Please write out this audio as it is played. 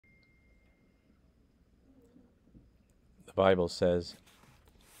The Bible says,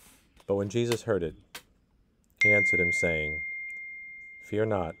 "But when Jesus heard it, he answered him, saying, Fear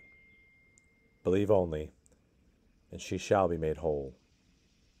not, believe only, and she shall be made whole."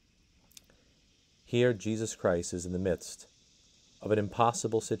 Here Jesus Christ is in the midst of an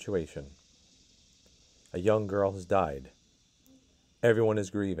impossible situation. A young girl has died. Everyone is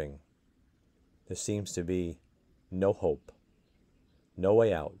grieving. There seems to be no hope, no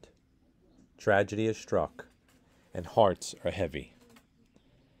way out. Tragedy is struck, and hearts are heavy.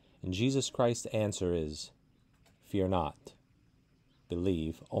 And Jesus Christ's answer is, Fear not,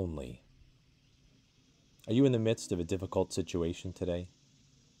 believe only. Are you in the midst of a difficult situation today?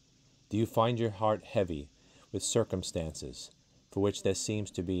 Do you find your heart heavy with circumstances for which there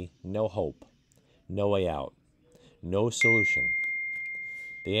seems to be no hope, no way out, no solution?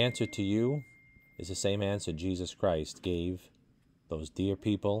 The answer to you is the same answer Jesus Christ gave those dear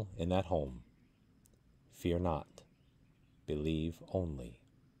people in that home. Fear not, believe only.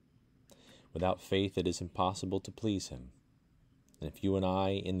 Without faith it is impossible to please him. And if you and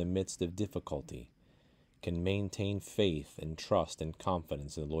I, in the midst of difficulty, can maintain faith and trust and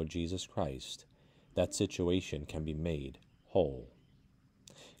confidence in the Lord Jesus Christ, that situation can be made whole.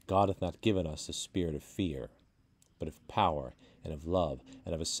 God hath not given us a spirit of fear, but of power and of love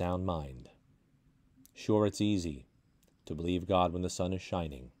and of a sound mind. Sure, it's easy to believe God when the sun is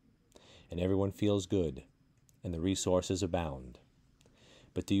shining, and everyone feels good, and the resources abound.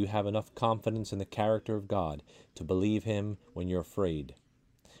 But do you have enough confidence in the character of God to believe him when you're afraid,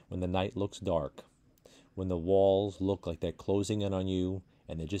 when the night looks dark, when the walls look like they're closing in on you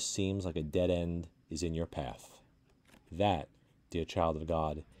and it just seems like a dead end is in your path? That, dear child of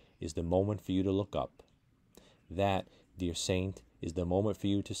God, is the moment for you to look up. That, dear saint, is the moment for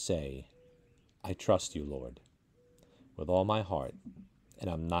you to say, I trust you, Lord, with all my heart, and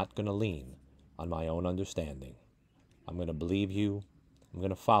I'm not going to lean on my own understanding. I'm going to believe you, I'm going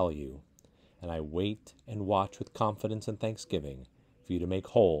to follow you, and I wait and watch with confidence and thanksgiving for you to make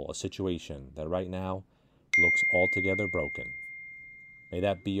whole a situation that right now looks altogether broken. May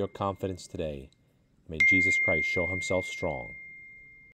that be your confidence today. May Jesus Christ show himself strong.